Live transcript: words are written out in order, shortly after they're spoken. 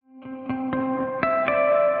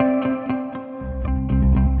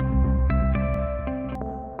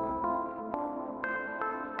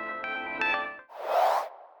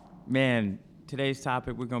Man, today's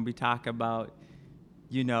topic, we're going to be talking about,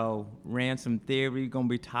 ransom theory. We're going to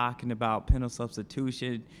be talking about penal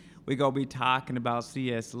substitution. We're going to be talking about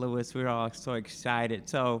C.S. Lewis. We're all so excited.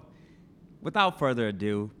 So, without further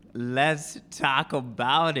ado, let's talk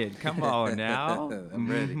about it. Come on now. I'm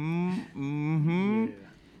ready.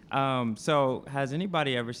 So, has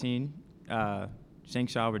anybody ever seen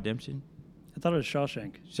Shawshank Redemption? I thought it was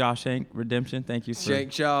Shawshank. Shawshank Redemption. Thank you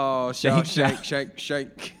for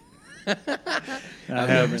Shank. I've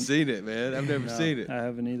never seen it, man. I've never seen it. I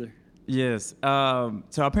haven't either. Yes. So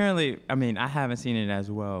apparently, I haven't seen it as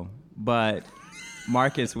well. But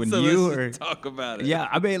Marcus, when let's talk about it. Yeah,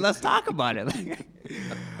 let's talk about it.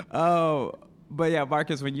 But yeah,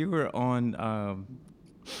 Marcus, when you were on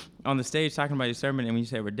the stage talking about your sermon, and when you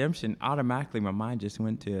said redemption, automatically my mind just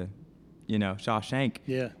went to, Shawshank.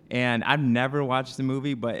 Yeah. And I've never watched the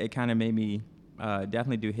movie, but it kind of made me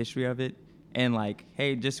definitely do history of it. And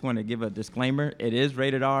hey, just want to give a disclaimer. It is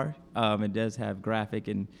rated R. It does have graphic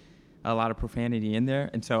and a lot of profanity in there.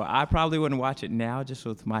 And so I probably wouldn't watch it now just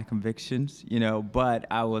with my convictions, but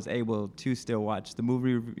I was able to still watch the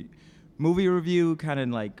movie review, kind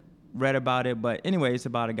of read about it. But anyway, it's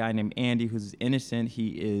about a guy named Andy who's innocent. He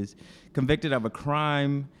is convicted of a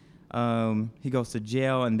crime. He goes to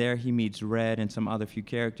jail, and there he meets Red and some other few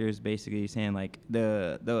characters, basically saying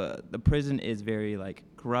the prison is very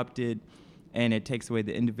corrupted, and it takes away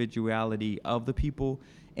the individuality of the people.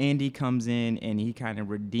 Andy comes in and he kind of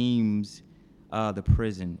redeems the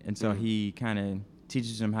prison, and so he kind of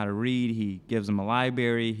teaches them how to read. He gives them a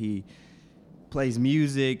library. He plays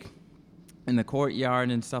music in the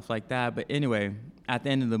courtyard and stuff like that. But anyway, at the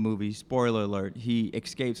end of the movie, spoiler alert, he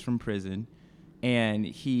escapes from prison. And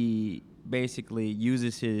he basically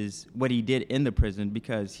uses what he did in the prison,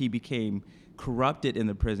 because he became corrupted in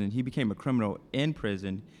the prison. He became a criminal in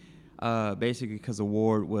prison, basically because the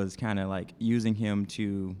ward was kind of using him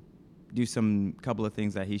to do some couple of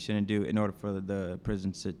things that he shouldn't do in order for the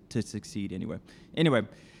prison to succeed Anyway,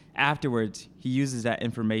 afterwards, he uses that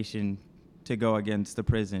information to go against the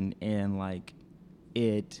prison, and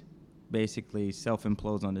it basically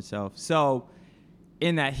self-implodes on itself. So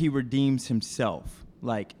in that, he redeems himself.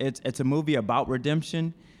 It's a movie about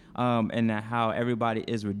redemption, and how everybody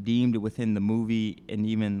is redeemed within the movie, and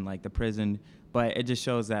even the prison. But it just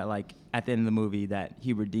shows that at the end of the movie that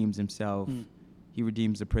he redeems himself, he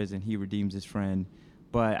redeems the prison, he redeems his friend.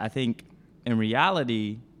 But I think in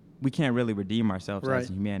reality, we can't really redeem ourselves as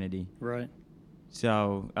humanity. Right.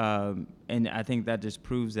 So, and I think that just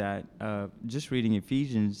proves that just reading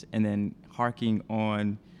Ephesians and then harking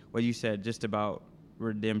on what you said just about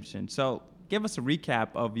redemption. So give us a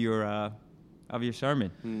recap of your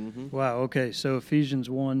sermon. Mm-hmm. Wow. Okay. So Ephesians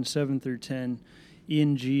 1:7-10,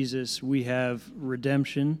 in Jesus we have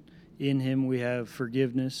redemption. In him we have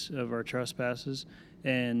forgiveness of our trespasses,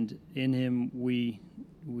 and in him we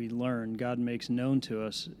learn, God makes known to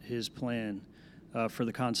us his plan for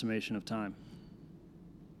the consummation of time.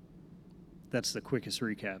 That's the quickest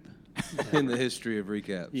recap. In the history of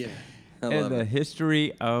recaps. Yeah. In the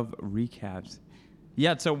history of recaps.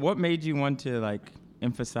 Yeah, so what made you want to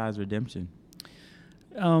emphasize redemption?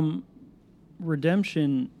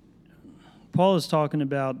 Redemption, Paul is talking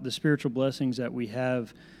about the spiritual blessings that we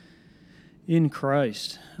have in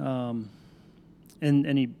Christ. And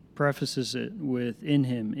he prefaces it with in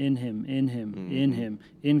him, in him, in him, in him,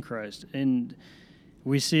 in Christ. And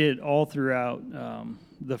we see it all throughout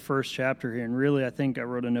the first chapter here. And really, I think I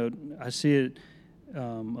wrote a note. I see it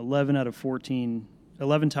 11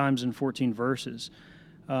 times in 14 verses.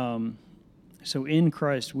 So in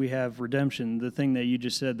Christ we have redemption, the thing that you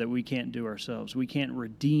just said that we can't do ourselves. We can't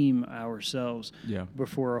redeem ourselves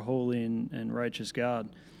before a holy and righteous God.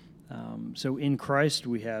 So in Christ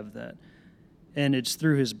we have that, and it's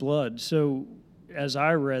through his blood. So as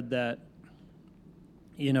I read that,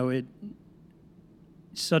 it's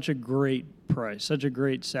such a great price, such a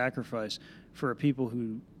great sacrifice for a people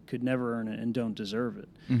who could never earn it and don't deserve it.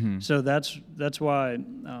 Mm-hmm. So that's why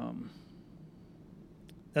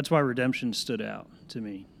redemption stood out to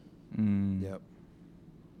me. Yep.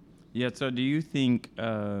 Yeah. So do you think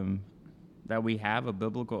that we have a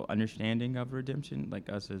biblical understanding of redemption,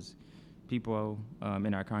 us as people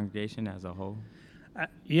in our congregation as a whole?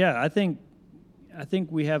 I think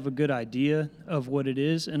we have a good idea of what it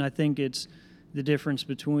is, and I think it's the difference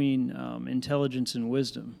between intelligence and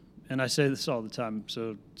wisdom. And I say this all the time,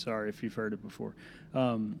 so sorry if you've heard it before.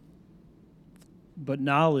 But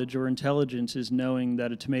knowledge or intelligence is knowing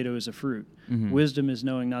that a tomato is a fruit. Mm-hmm. Wisdom is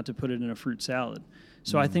knowing not to put it in a fruit salad.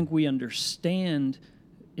 So I think we understand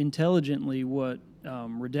intelligently what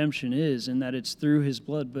redemption is, and that it's through his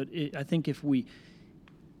blood. But I think if we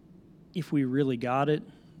if we really got it,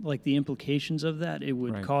 like the implications of that, it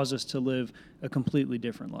would Right. cause us to live a completely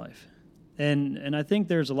different life. And I think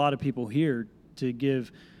there's a lot of people here to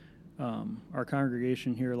give our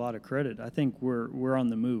congregation here a lot of credit. I think we're on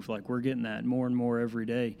the move. Like, we're getting that more and more every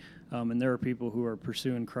day. And there are people who are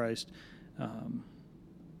pursuing Christ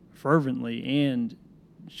fervently and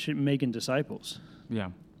making disciples. Yeah.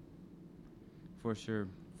 For sure.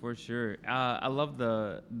 For sure. I love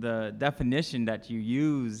the definition that you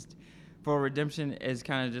used for redemption is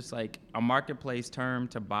kind of just like a marketplace term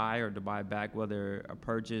to buy or to buy back, whether a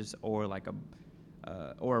purchase or like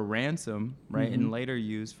or a ransom, right? Mm-hmm. And later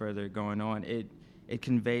use further going on. It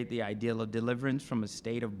conveyed the ideal of deliverance from a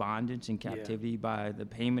state of bondage and captivity by the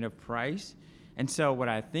payment of price. And so what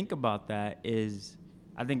I think about that is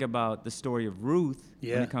I think about the story of Ruth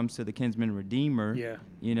when it comes to the kinsman redeemer,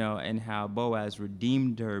 you know, and how Boaz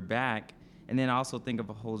redeemed her back. And then I also think of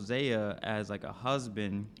Hosea as like a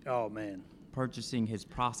husband purchasing his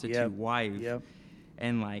prostitute wife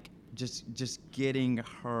and like just getting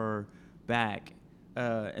her back.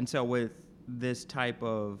 And so with this type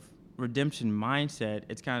of redemption mindset,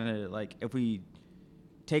 it's kind of like if we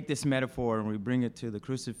take this metaphor and we bring it to the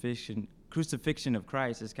crucifixion of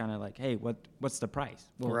Christ, it's kind of like, hey, what's the price?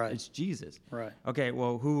 Well, it's Jesus. Right. Okay,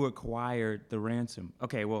 well, who acquired the ransom?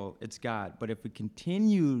 Okay, well, it's God. But if we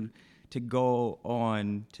continue to go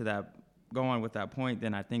on with that point,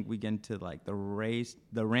 then I think we get into like the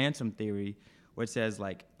ransom theory, which says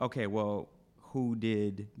like, okay, well, who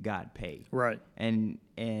did God pay? Right. And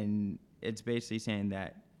it's basically saying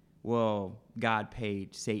that, well, God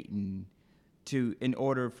paid Satan in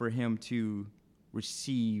order for him to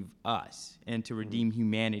receive us and to redeem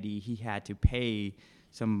humanity, he had to pay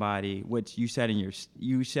somebody, which you said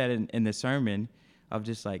in the sermon of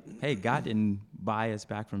just like, hey, God didn't buy us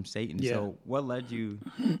back from Satan. Yeah. So what led you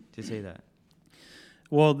to say that?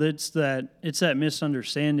 Well, it's that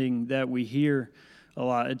misunderstanding that we hear a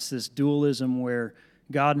lot. It's this dualism where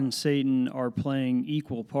God and Satan are playing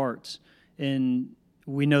equal parts, and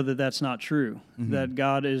we know that that's not true. Mm-hmm. That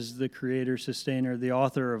God is the creator, sustainer, the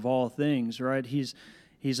author of all things, right? He's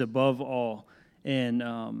above all, and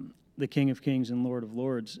the King of Kings and Lord of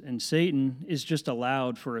Lords. And Satan is just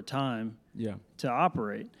allowed for a time to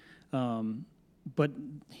operate. But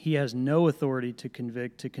he has no authority to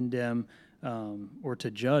convict, to condemn, or to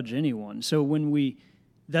judge anyone. So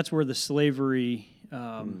that's where the slavery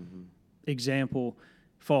example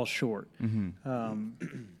falls short.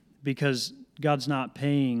 Because God's not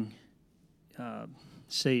paying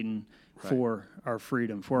Satan for our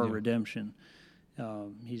freedom, for our redemption.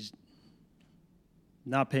 He's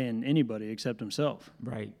not paying anybody except himself.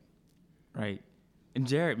 Right. And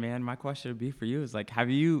Jared, man, my question would be for you is like, have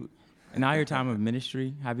you, in all your time of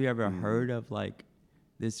ministry, have you ever heard of like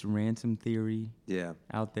this ransom theory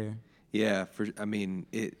out there? Yeah,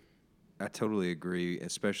 I totally agree,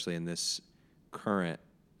 especially in this current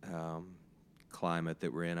climate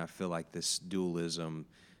that we're in. I feel like this dualism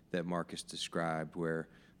that Marcus described, where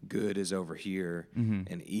good is over here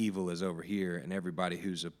and evil is over here, and everybody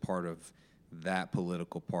who's a part of that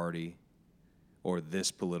political party or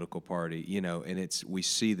this political party, you know, and we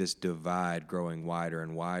see this divide growing wider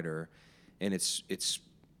and wider, and it's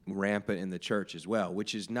rampant in the church as well,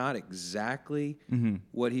 which is not exactly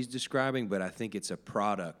what he's describing, but I think it's a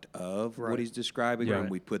product of what he's describing when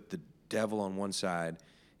we put the devil on one side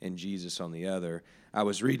and Jesus on the other. I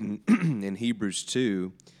was reading in Hebrews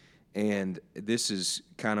 2, and this is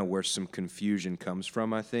kind of where some confusion comes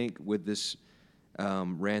from, I think, with this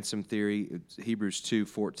ransom theory. It's Hebrews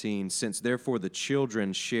 2:14, since therefore the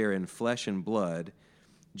children share in flesh and blood,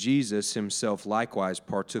 Jesus himself likewise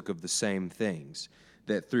partook of the same things,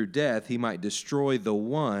 that through death he might destroy the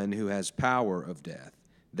one who has power of death,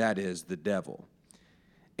 that is, the devil,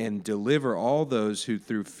 and deliver all those who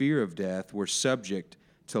through fear of death were subject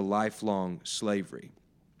to lifelong slavery.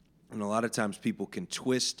 And a lot of times people can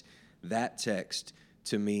twist that text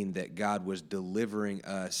to mean that God was delivering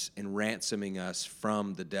us and ransoming us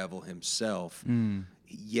from the devil himself.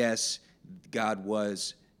 Yes, God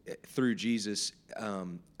was, through Jesus,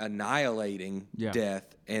 annihilating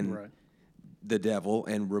death and the devil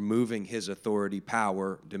and removing his authority,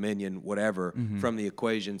 power, dominion, whatever, from the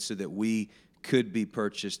equation so that we could be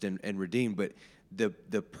purchased and redeemed. But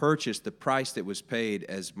the purchase, the price that was paid,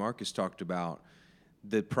 as Marcus talked about,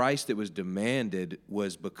 the price that was demanded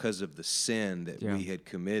was because of the sin that we had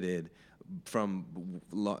committed from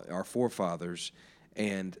our forefathers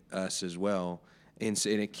and us as well. And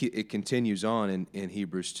it continues on in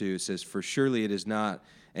Hebrews 2. It says, for surely it is not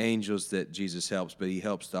angels that Jesus helps, but he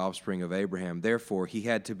helps the offspring of Abraham. Therefore, he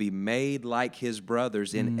had to be made like his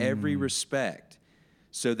brothers in every respect,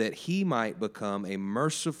 so that he might become a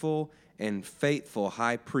merciful and faithful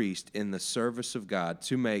high priest in the service of God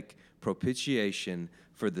to make propitiation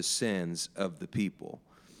for the sins of the people.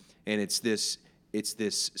 And it's this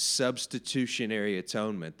substitutionary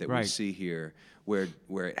atonement that we Right. see here, where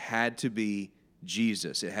it had to be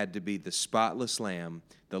Jesus. It had to be the spotless Lamb,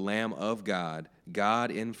 the Lamb of God,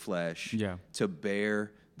 God in flesh, Yeah. to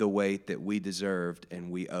bear the weight that we deserved and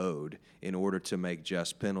we owed in order to make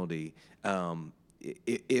just penalty.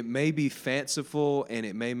 It may be fanciful and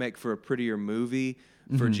it may make for a prettier movie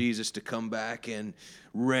for Jesus to come back and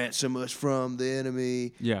ransom us from the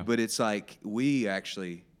enemy. Yeah. But it's like we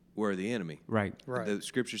actually were the enemy. Right. Right. The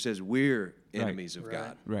scripture says we're enemies of Right.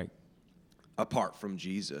 God Right. apart from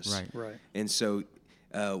Jesus. Right. Right. And so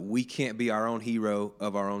we can't be our own hero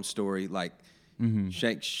of our own story like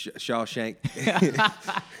Shawshank.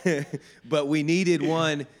 But we needed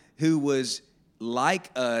one who was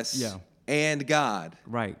like us Yeah. and God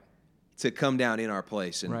Right. to come down in our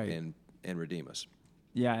place and, Right. and redeem us.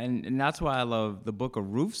 Yeah, and that's why I love the book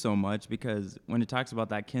of Ruth so much, because when it talks about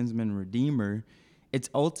that kinsman redeemer, it's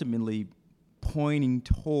ultimately pointing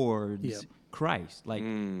towards Yep. Christ. Like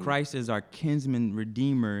Christ is our kinsman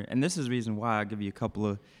redeemer, and this is the reason why I'll give you a couple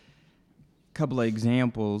of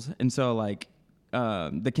examples. And so like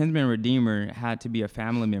the kinsman redeemer had to be a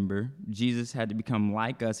family member. Jesus had to become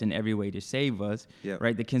like us in every way to save us. Yep.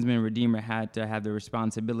 Right? The kinsman redeemer had to have the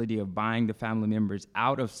responsibility of buying the family members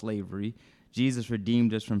out of slavery. Jesus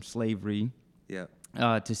redeemed us from slavery Yeah.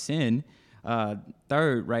 to sin.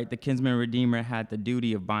 Third, right, the kinsman redeemer had the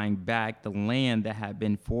duty of buying back the land that had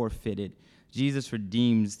been forfeited. Jesus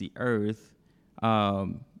redeems the earth.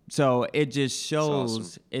 So it just shows.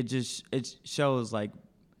 awesome. It shows like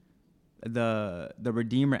the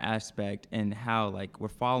redeemer aspect and how like we're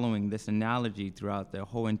following this analogy throughout the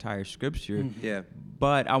whole entire scripture. Yeah.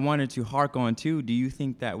 But I wanted to hark on too. Do you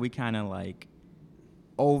think that we kind of like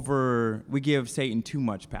we give Satan too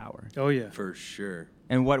much power? Oh yeah. For sure.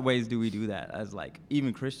 In what ways do we do that as like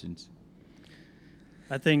even Christians?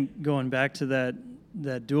 I think going back to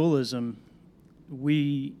that dualism,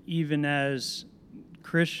 we, even as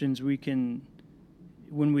Christians, we can,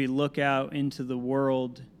 when we look out into the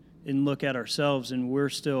world and look at ourselves, and we're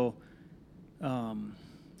still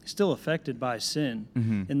affected by sin,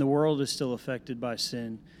 and the world is still affected by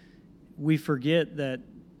sin, we forget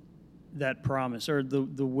that promise or the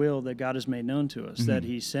will that God has made known to us, that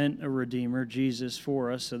he sent a Redeemer, Jesus,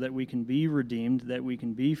 for us so that we can be redeemed, that we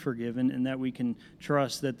can be forgiven, and that we can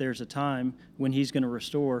trust that there's a time when he's going to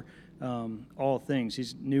restore all things.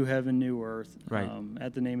 He's new heaven, new earth. Right.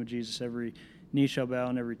 At the name of Jesus, every knee shall bow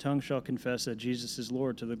and every tongue shall confess that Jesus is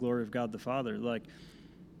Lord, to the glory of God the Father. Like,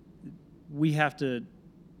 we have to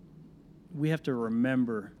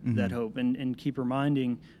remember that hope and keep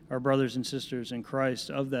reminding our brothers and sisters in Christ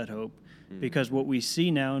of that hope, because what we see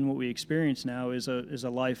now and what we experience now is a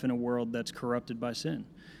life in a world that's corrupted by sin.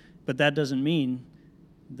 But that doesn't mean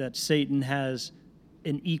that Satan has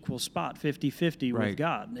an equal spot, 50-50 Right. with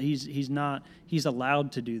God. He's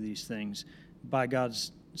allowed to do these things by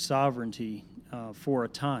God's sovereignty for a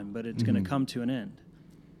time, but it's going to come to an end.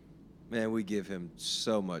 Man, we give him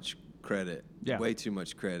so much credit, Yeah. way too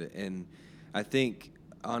much credit. And I think,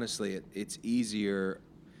 honestly, it's easier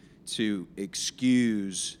to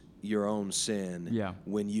excuse your own sin Yeah.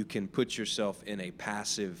 when you can put yourself in a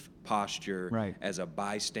passive posture Right. as a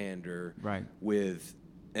bystander Right. with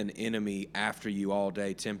an enemy after you all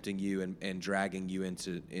day, tempting you and dragging you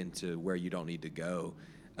into where you don't need to go.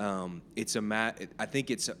 I think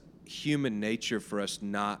it's human nature for us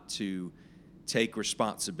not to take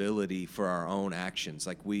responsibility for our own actions.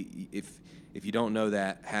 Like if you don't know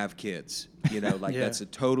that, have kids. Like Yeah. that's a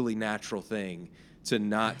totally natural thing to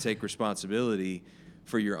not take responsibility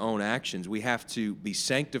for your own actions. We have to be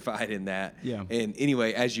sanctified in that. Yeah. And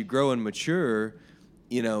anyway, as you grow and mature,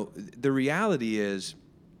 the reality is,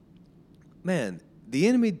 man,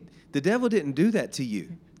 the devil didn't do that to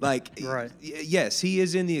you. Like, Right. Yes, he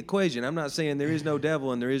is in the equation. I'm not saying there is no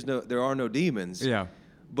devil and there are no demons. Yeah.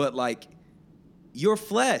 But like, your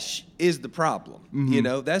flesh is the problem.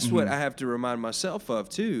 That's what I have to remind myself of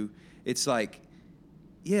too. It's like,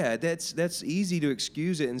 yeah, that's easy to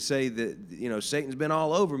excuse it and say that Satan's been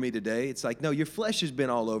all over me today. It's like, no, your flesh has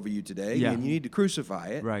been all over you today, Yeah. and you need to crucify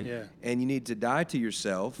it. Right. Yeah. And you need to die to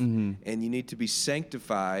yourself, and you need to be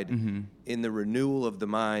sanctified in the renewal of the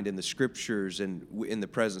mind in the scriptures and in the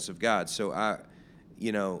presence of God. So I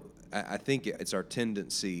think it's our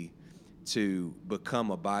tendency to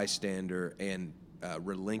become a bystander and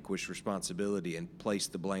relinquish responsibility and place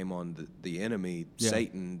the blame on the enemy, Yeah.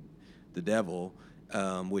 Satan, the devil,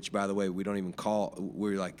 which, by the way, we don't even call.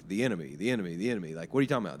 We're like the enemy, the enemy, the enemy. Like, what are you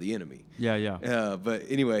talking about? The enemy. Yeah. But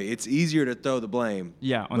anyway, it's easier to throw the blame.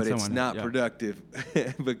 Yeah, on but it's someone, not yeah. productive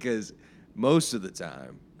because most of the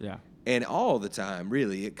time, Yeah. and all the time,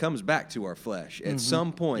 really, it comes back to our flesh. At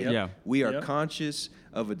some point, Yep. Yeah. we are Yep. conscious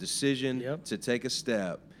of a decision Yep. to take a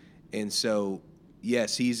step. And so,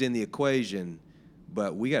 yes, he's in the equation,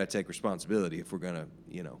 but we got to take responsibility if we're going to,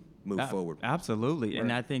 move forward. Absolutely. And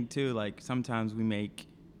Right. I think too, like sometimes we make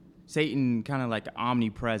Satan kind of like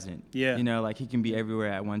omnipresent. Yeah. Like he can be everywhere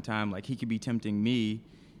at one time. Like he could be tempting me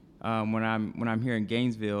when I'm here in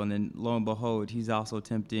Gainesville, and then lo and behold, he's also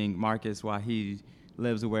tempting Marcus while he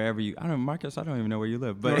lives wherever you. I don't know, Marcus. I don't even know where you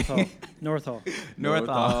live, but North Hall. North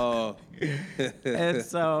Hall. Hall. And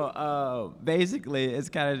so basically, it's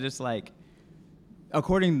kind of just like,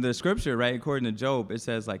 according to the scripture, right? According to Job, it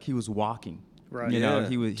says like he was walking. Right. Yeah. Yeah.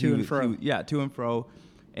 He was To and fro. to and fro.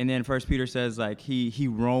 And then First Peter says like he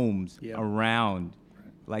roams Yeah. around,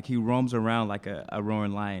 like he roams around like a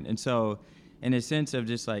roaring lion. And so, in a sense of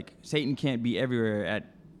just like Satan can't be everywhere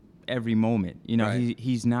at every moment. Right.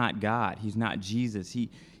 He's not God. He's not Jesus. He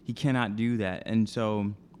cannot do that. And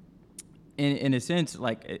so, in a sense,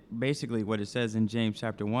 like basically what it says in James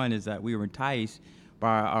chapter 1 is that we were enticed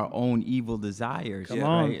by our own evil desires. Come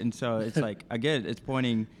on. Right? And so it's like, again, it's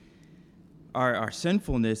pointing our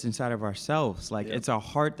sinfulness inside of ourselves. Like Yep. it's our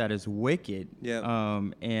heart that is wicked. Yep.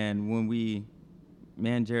 And when we,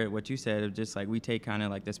 man, Jared, what you said of just like we take kind of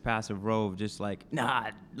like this passive role of just like,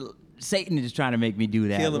 Satan is trying to make me do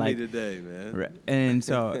that. Killing like, me today, man. Right. And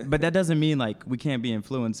so, but that doesn't mean like we can't be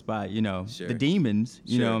influenced by, Sure. the demons,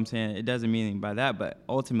 you know Sure. what I'm saying? It doesn't mean by that, but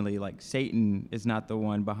ultimately like Satan is not the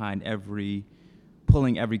one behind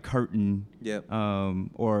pulling every curtain, Yep.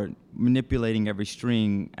 or manipulating every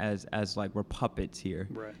string as like we're puppets here.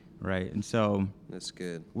 Right. Right. And so That's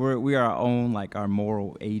good. we are our own, like our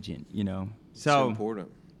moral agent, So important.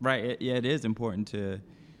 Right. It is important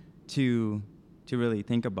to really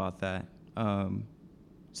think about that.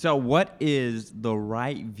 So what is the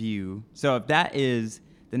right view? So if that is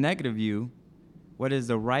the negative view, what is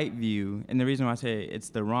the right view? And the reason why I say it's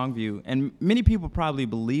the wrong view, and many people probably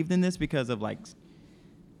believed in this because of like,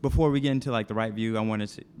 before we get into like the right view, I want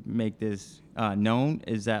to make this known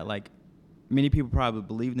is that like many people probably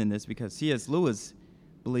believed in this because C.S. Lewis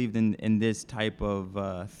believed in this type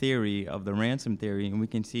of theory of the ransom theory, and we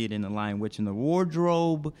can see it in The Lion, Witch, and the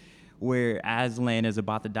Wardrobe, where Aslan is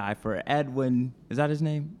about to die for Edwin. Is that his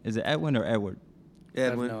name? Is it Edwin or Edward?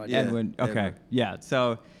 Edwin. no idea. Edwin. Okay. Edwin. Yeah.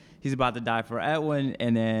 So he's about to die for Edwin,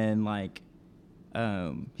 and then like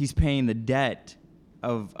he's paying the debt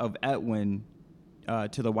of Edwin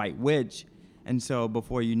to the White Witch. And so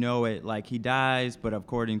before you know it, like he dies, but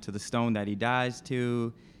according to the stone that he dies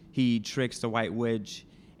to, he tricks the White Witch,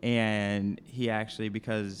 and he actually,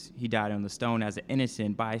 because he died on the stone as an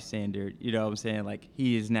innocent bystander, you know what I'm saying? Like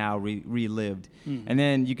he is now relived. And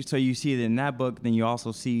then you see it in that book, then you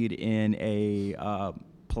also see it in a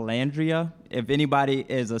Palandria. If anybody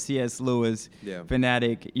is a C.S. Lewis Yeah.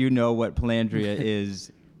 fanatic, you know what Palandria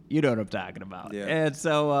is. You know what I'm talking about. Yeah. And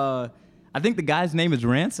so I think the guy's name is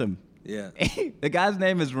Ransom. Yeah. The guy's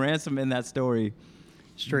name is Ransom in that story.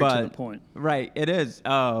 Straight to the point. Right, it is.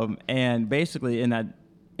 And basically in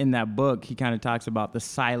that book, he kind of talks about the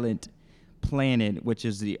silent planet, which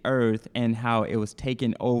is the Earth, and how it was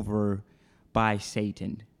taken over by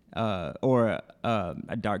Satan, or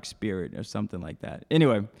a dark spirit or something like that.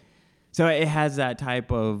 Anyway, so it has that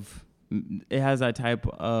type of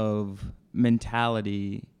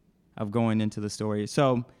mentality of going into the story.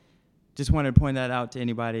 So just wanted to point that out to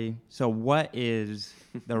anybody. So what is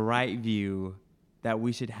the right view that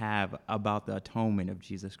we should have about the atonement of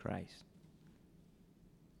Jesus Christ?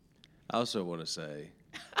 I also want to say,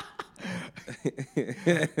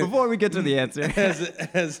 Before we get to the answer.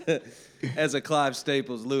 as a Clive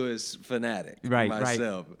Staples Lewis fanatic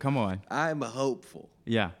myself, Right. Come on. I'm hopeful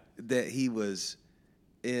Yeah. that he was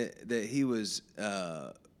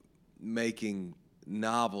making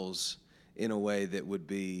novels in a way that would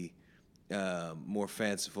be more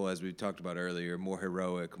fanciful, as we talked about earlier, more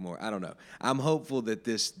heroic, more, I don't know. I'm hopeful that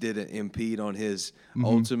this didn't impede on his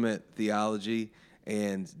ultimate theology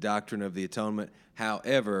and doctrine of the atonement.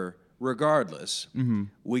 However, regardless,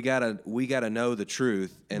 we gotta know the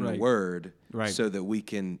truth and the Right. word, Right. so that we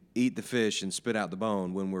can eat the fish and spit out the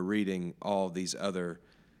bone when we're reading all these other,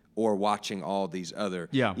 or watching all these other.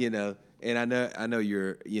 Yeah. And I know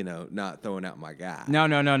you're not throwing out my guy. No.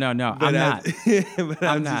 I'm not. But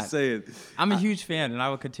I'm not. just saying. I'm a huge fan, and I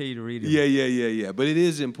will continue to read it. Yeah. But it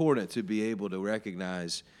is important to be able to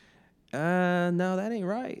recognize No, that ain't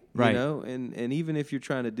right. Right. You know, and even if you're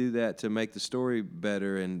trying to do that to make the story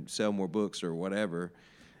better and sell more books or whatever,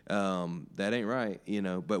 that ain't right. You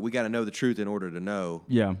know, but we got to know the truth in order to know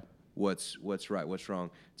Yeah. what's right, what's wrong.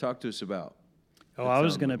 Talk to us about. Oh, the I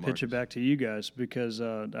was Talmud, going to pitch it Marcus. back to you guys because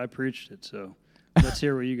I preached it. So let's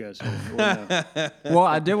hear what you guys have. Or no. Well,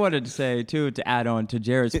 I did want to say too, to add on to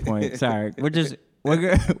Jared's point. Sorry, we're just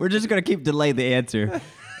gonna keep delay the answer,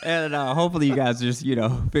 and hopefully you guys just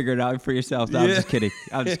figure it out for yourselves. No, I'm just kidding.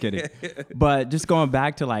 I'm just kidding. But just going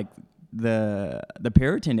back to like the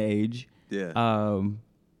Puritan age, Yeah.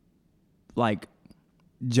 like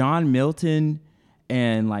John Milton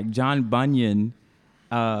and like John Bunyan,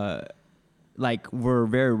 like were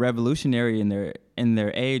very revolutionary in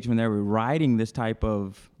their age when they were writing this type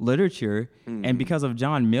of literature. And because of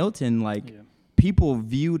John Milton, like people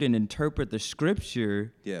viewed and interpret the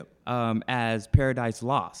scripture Yeah. as Paradise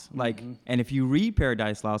Lost. Like, and if you read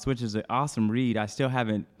Paradise Lost, which is an awesome read, I still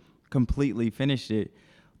haven't completely finished it,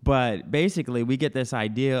 but basically we get this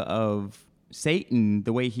idea of Satan,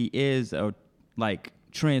 the way he is, like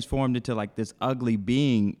transformed into like this ugly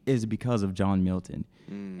being, is because of John Milton.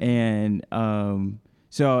 And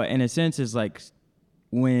so in a sense, it's like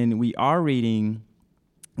when we are reading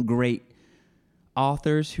great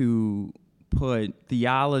authors who put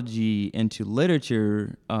theology into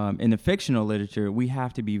literature, in the fictional literature, we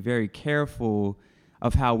have to be very careful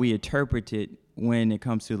of how we interpret it when it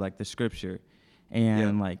comes to like the scripture,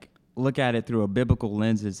 and like look at it through a biblical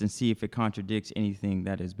lenses and see if it contradicts anything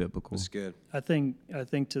that is biblical. That's good. I think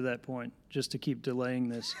to that point, just to keep delaying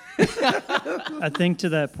this, I think to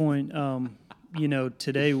that point,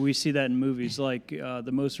 today we see that in movies like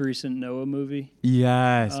the most recent Noah movie.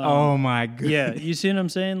 Yes. Oh my god. Yeah, you see what I'm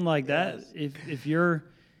saying? Like that. If you're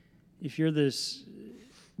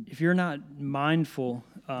not mindful,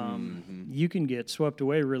 you can get swept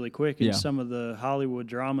away really quick in some of the Hollywood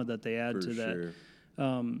drama that they add For to sure.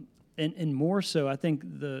 that. And more so, I think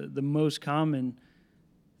the most common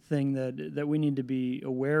thing that we need to be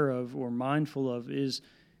aware of or mindful of is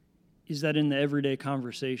that in the everyday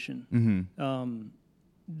conversation,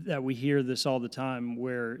 that we hear this all the time,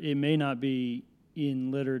 where it may not be in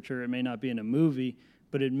literature, it may not be in a movie,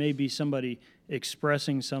 but it may be somebody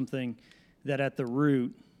expressing something that at the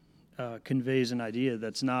root conveys an idea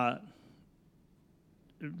that's not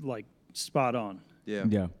like spot on. Yeah.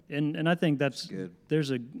 Yeah. And I think that's good.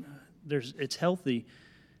 It's healthy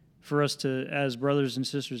for us to, as brothers and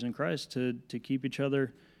sisters in Christ, to keep each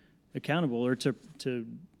other accountable, or to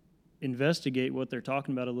investigate what they're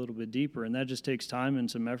talking about a little bit deeper, and that just takes time and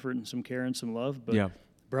some effort and some care and some love. But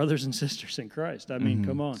brothers and sisters in Christ, I mean,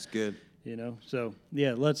 come on, It's good. So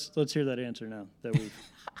yeah, let's hear that answer now that we've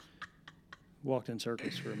walked in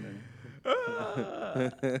circles for a minute.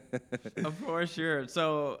 For sure.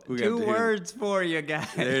 So We got 2 to- words for you guys.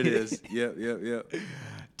 There it is. Yep.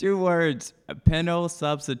 2 words. Penal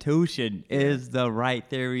substitution is the right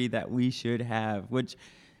theory that we should have, which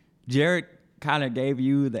Jared kind of gave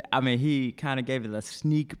you he kind of gave it a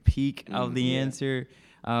sneak peek of the answer.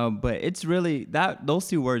 But it's really those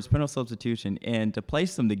 2 words, penal substitution, and to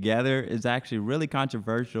place them together is actually really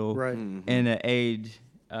controversial Right. in an age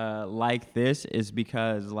like this, is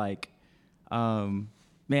because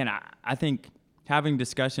I think having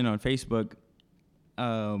discussion on Facebook,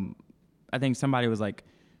 I think somebody was like,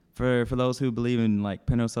 for those who believe in like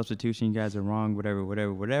penal substitution, you guys are wrong,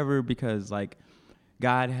 whatever, because like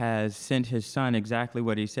God has sent his son exactly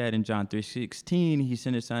what he said in John 3:16. He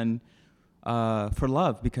sent his son for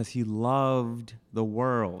love, because he loved the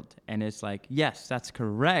world. And it's like, yes, that's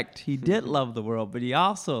correct. He did love the world, but he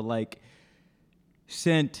also like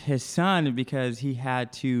sent his son because he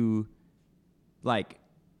had to like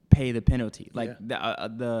pay the penalty. Like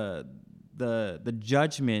the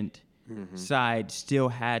judgment side still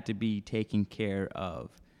had to be taken care of.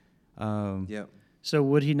 Yep. So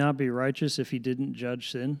would he not be righteous if he didn't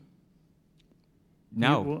judge sin?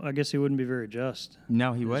 No. Well, I guess he wouldn't be very just.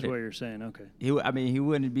 No, he That's wouldn't. what you're saying. Okay. He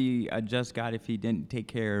wouldn't be a just God if he didn't take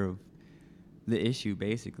care of the issue,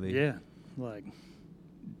 basically. Yeah. Like,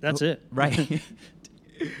 that's it. Right.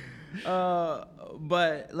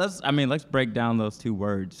 But let's break down those 2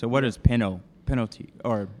 words. So what is penalty?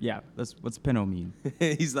 Or what's penal mean?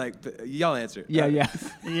 He's like, y'all answer. Yeah.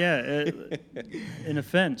 Yeah. An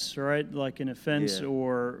offense, right? Like an offense Yeah.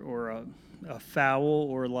 or a foul,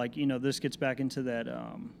 or like, this gets back into that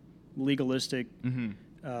legalistic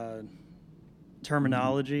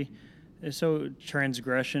terminology. So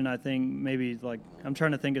transgression, I think, maybe, like, I'm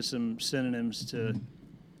trying to think of some synonyms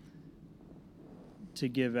to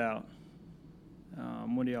give out.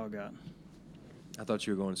 What do y'all got? I thought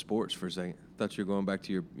you were going to sports for a second. I thought you were going back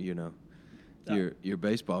to your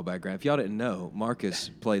baseball background. If y'all didn't know, Marcus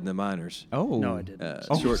played in the minors. Oh. No, I didn't.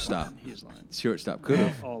 Shortstop. He's lying. Shortstop. Could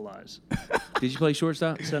have. All lies. Did you play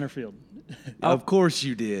shortstop? Center field. Of course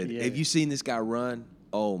you did. Yeah. Have you seen this guy run?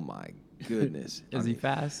 Oh, my goodness. Is he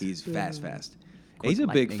fast? He's fast. Quick He's a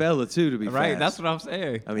big lightning. fella, too, to be Right, fast. that's what I'm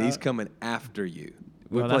saying. I mean, he's coming after you.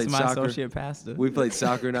 Well, that's my associate pastor. We played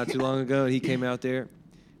soccer not too long ago, and he came out there.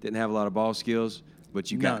 Didn't have a lot of ball skills,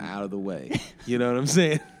 but you got None. out of the way. You know what I'm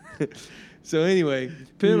saying? So anyway,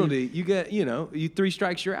 penalty. You get, you 3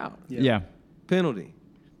 strikes, you're out. Yeah. Penalty.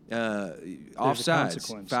 Offsides.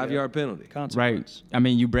 consequence, 5-yard penalty. Right. Consequence. I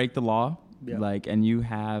mean, you break the law, Yeah. and you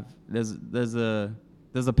have there's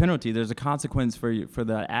a penalty. There's a consequence for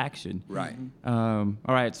the action. Right. All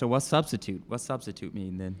right. So what's substitute? What's substitute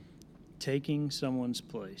mean then? Taking someone's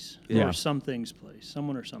place. Yeah. Or something's place.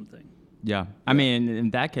 Someone or something. Yeah. I mean,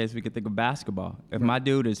 in that case, we could think of basketball. If my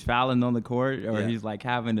dude is fouling on the court or Yeah. he's like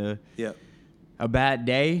having Yep. a bad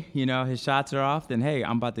day, his shots are off, then hey,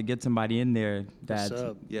 I'm about to get somebody in there that's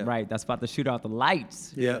sub. Yeah. right. That's about to shoot out the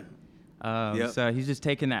lights. Yep. Yep. So he's just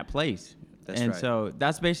taking that place. That's and right. so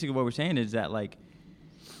that's basically what we're saying is that like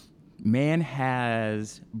man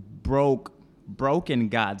has broken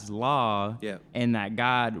God's law, Yeah. and that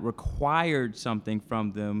God required something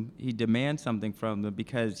from them. He demands something from them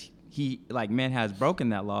because man has broken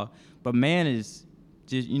that law, but man is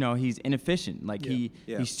just he's inefficient. Like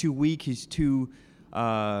Yeah. he's too weak. He's too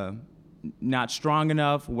not strong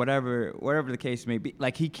enough. Whatever the case may be.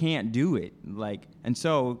 Like he can't do it. And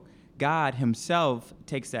so God Himself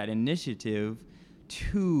takes that initiative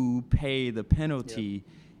to pay the penalty,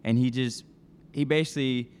 and He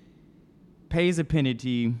basically pays a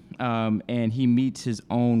penalty, and He meets His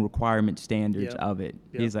own requirement standards Yep. of it.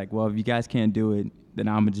 Yep. He's like, well, if you guys can't do it, then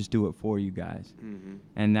I'm gonna just do it for you guys. Mm-hmm.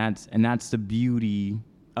 And that's the beauty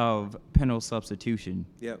of penal substitution.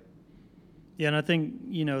 Yep. Yeah, and I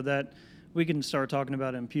think, that we can start talking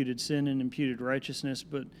about imputed sin and imputed righteousness,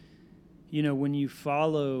 but, when you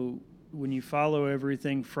follow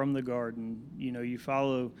everything from the garden, you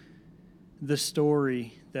follow the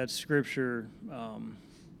story that Scripture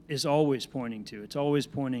is always pointing to. It's always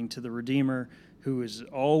pointing to the Redeemer who is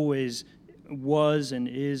always was and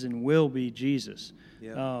is and will be Jesus.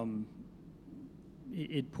 Yeah.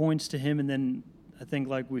 It points to Him, and then I think,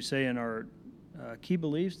 like we say in our key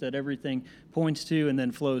beliefs, that everything points to and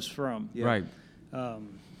then flows from. Yeah. Right.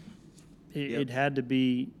 It had to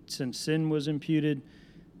be, since sin was imputed,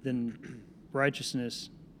 then righteousness,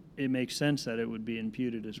 it makes sense that it would be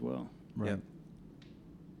imputed as well. Right. Yep.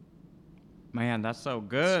 Man, that's so That's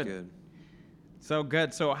good. good. So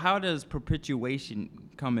good. So how does perpetuation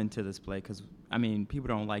come into this play? Because people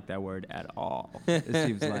don't like that word at all. It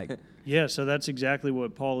seems like. Yeah, so that's exactly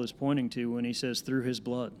what Paul is pointing to when he says through his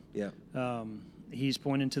blood. Yeah. He's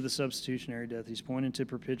pointing to the substitutionary death. He's pointing to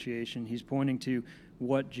propitiation. He's pointing to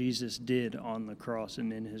what Jesus did on the cross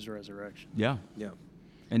and in His resurrection. Yeah. Yeah.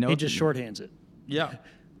 And He just shorthands it. Yeah,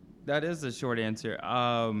 that is the short answer.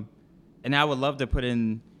 And I would love to put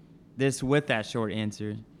in this with that short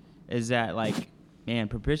answer, is that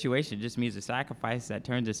propitiation just means a sacrifice that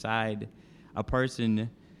turns aside a person's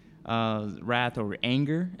wrath or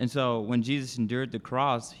anger. And so when Jesus endured the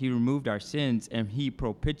cross, He removed our sins and He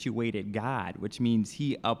propitiated God, which means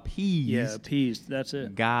He appeased, Yeah, appeased. That's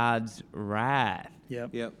it. God's wrath.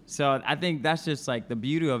 Yep. Yep. So I think that's just like the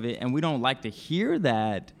beauty of it, and we don't like to hear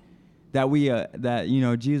that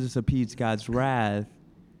Jesus appeased God's wrath,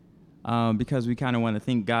 because we kind of want to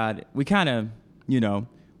think God. We kind of,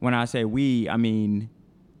 when I say we, I mean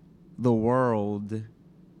the world.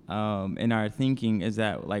 In our thinking is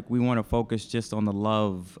that we want to focus just on the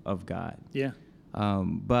love of God. Yeah.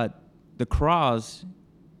 But the cross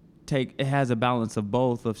it has a balance of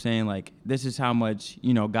both, of saying this is how much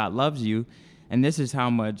God loves you, and this is how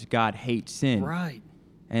much God hates sin. Right.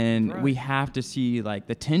 And Right. we have to see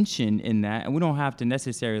the tension in that, and we don't have to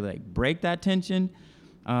necessarily break that tension.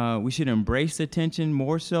 We should embrace the tension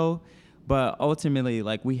more so, but ultimately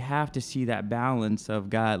we have to see that balance of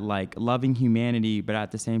God loving humanity, but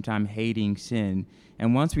at the same time hating sin.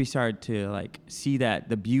 And once we start to see that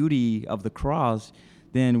the beauty of the cross,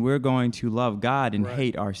 then we're going to love God and Right.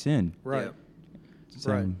 hate our sin. Right. Yep.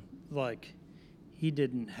 So- Right. He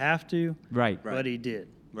didn't have to, Right. Right. but He did.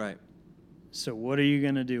 Right. So what are you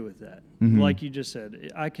going to do with that? Mhm. Like you just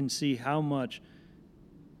said, I can see how much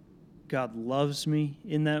God loves me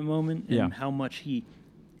in that moment, and Yeah. how much He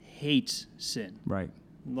hates sin. Right.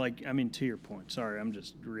 To your point. Sorry, I'm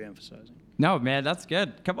just re-emphasizing. No, man, that's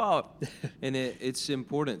good. Come on. And it's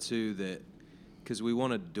important too that because we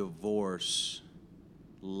want to divorce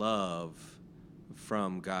love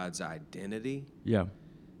from God's identity, Yeah.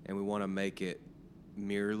 and we want to make it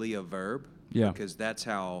merely a verb. Yeah. Because that's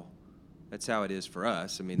how it is for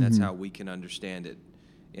us. I mean, that's Mm-hmm. how we can understand it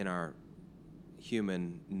in our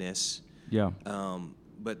humanness. Yeah.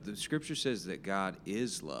 But the Scripture says that God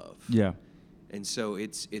is love. Yeah. And so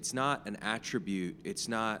it's not an attribute. It's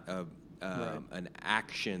not Right. an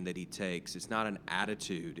action that he takes. It's not an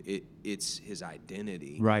attitude. It's his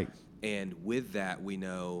identity. Right. And with that, we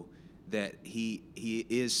know that he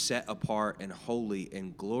is set apart and holy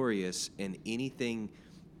and glorious, and anything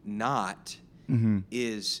not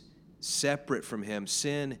is separate from him.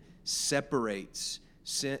 Sin separates.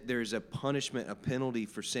 Sin, there's a punishment, a penalty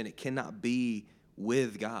for sin. It cannot be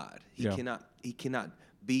with God. He cannot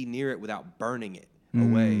be near it without burning it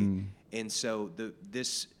away. And so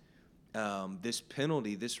this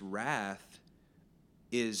penalty, this wrath,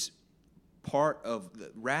 is part of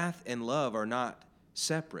wrath and love are not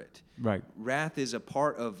separate. Right. Wrath is a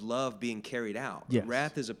part of love being carried out. Yes.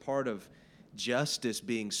 Wrath is a part of justice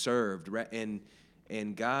being served.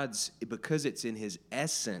 And God's, because it's in his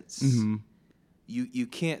essence, you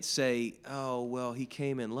can't say, oh, well, he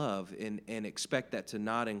came in love and expect that to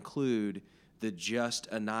not include the just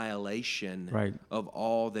annihilation Right. of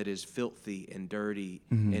all that is filthy and dirty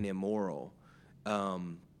and immoral.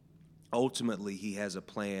 Ultimately, he has a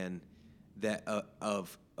plan that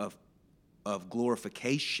of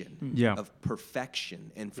glorification, Yeah. of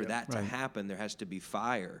perfection, and for that to Right. happen, there has to be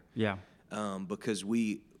fire. Yeah. Because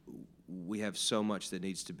we have so much that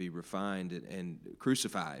needs to be refined and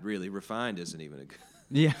crucified. Really, refined isn't even a good.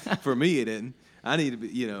 Yeah. For me, it isn't. I need to be,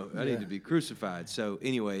 I need to be crucified. So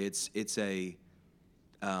anyway, it's a.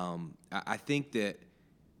 I think that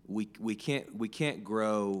we can't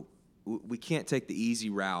grow. We can't take the easy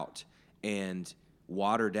route and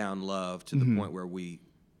water down love to the point where we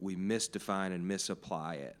misdefine and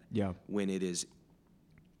misapply it. Yeah. When it is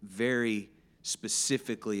very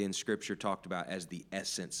specifically in Scripture talked about as the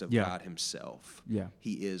essence of Yeah. God Himself. Yeah.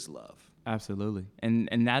 He is love. Absolutely. And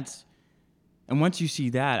once you see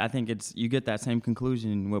that, I think you get that same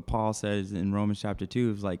conclusion what Paul says in Romans chapter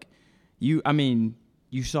 2 is like you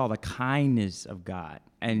saw the kindness of God.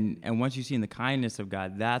 And once you see the kindness of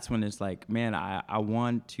God, that's when it's like, man, I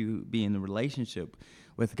want to be in the relationship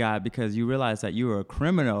with God, because you realize that you were a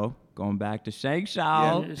criminal, going back to Shake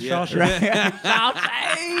Shaw. Yeah.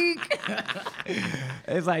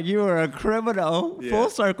 It's like you were a criminal, full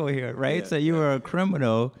circle here, right? Yeah. So you were a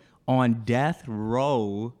criminal on death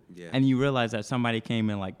row, and you realize that somebody came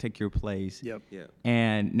and like took your place. Yep. Yeah.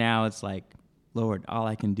 And now it's like, Lord, all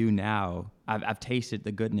I can do now, I've tasted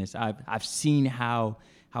the goodness. I've seen how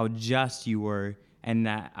just you were, and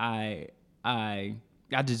that I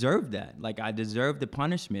deserved that. Like, I deserved the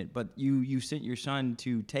punishment, but you sent your son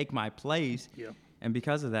to take my place. Yep. And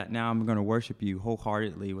because of that, now I'm going to worship you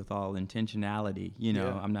wholeheartedly with all intentionality.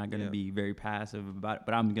 Yeah. I'm not going to be very passive about it,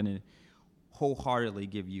 but I'm going to wholeheartedly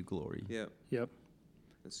give you glory. Yeah. Yep.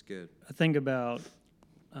 That's good. I think about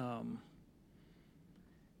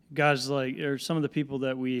guys like, or some of the people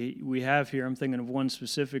that we have here. I'm thinking of one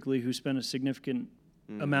specifically who spent a significant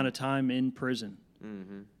amount of time in prison.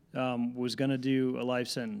 Was going to do a life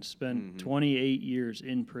sentence, spent 28 years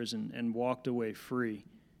in prison and walked away free.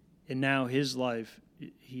 And now his life,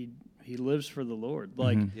 he lives for the Lord.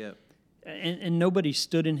 Like, Yeah. and nobody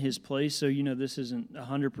stood in his place. So, this isn't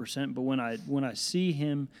 100%, but when I see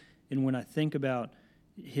him and when I think about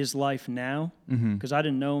his life now, because I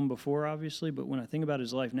didn't know him before, obviously, but when I think about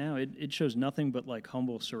his life now, it shows nothing but like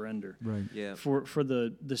humble surrender. Right. Yeah. For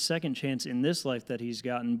the second chance in this life that he's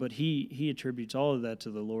gotten, but he attributes all of that to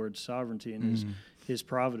the Lord's sovereignty and his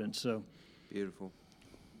providence. So Beautiful.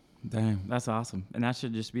 Damn, that's awesome. And that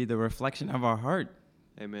should just be the reflection of our heart.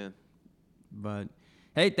 Amen. But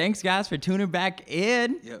hey, thanks guys for tuning back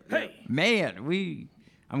in. Yep. hey, Man,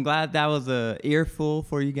 I'm glad that was a earful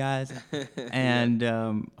for you guys. And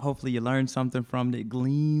hopefully you learned something from it,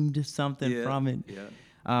 gleamed something from it.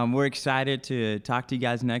 Yeah. We're excited to talk to you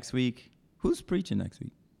guys next week. Who's preaching next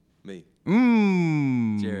week? Me.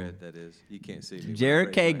 Jared. That is. You can't see me.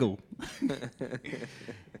 Jared Cagle.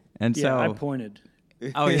 And yeah, so I pointed.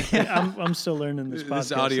 Oh yeah. I'm still learning this podcast.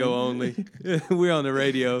 This audio only. We're on the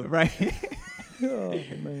radio. Right. Oh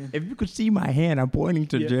man. If you could see my hand, I'm pointing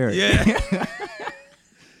to Jared. Yeah.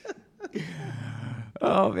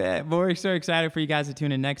 Oh man, but we're so excited for you guys to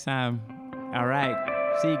tune in next time. All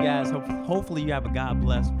right. See you guys. Hopefully you have a God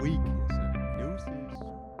blessed week.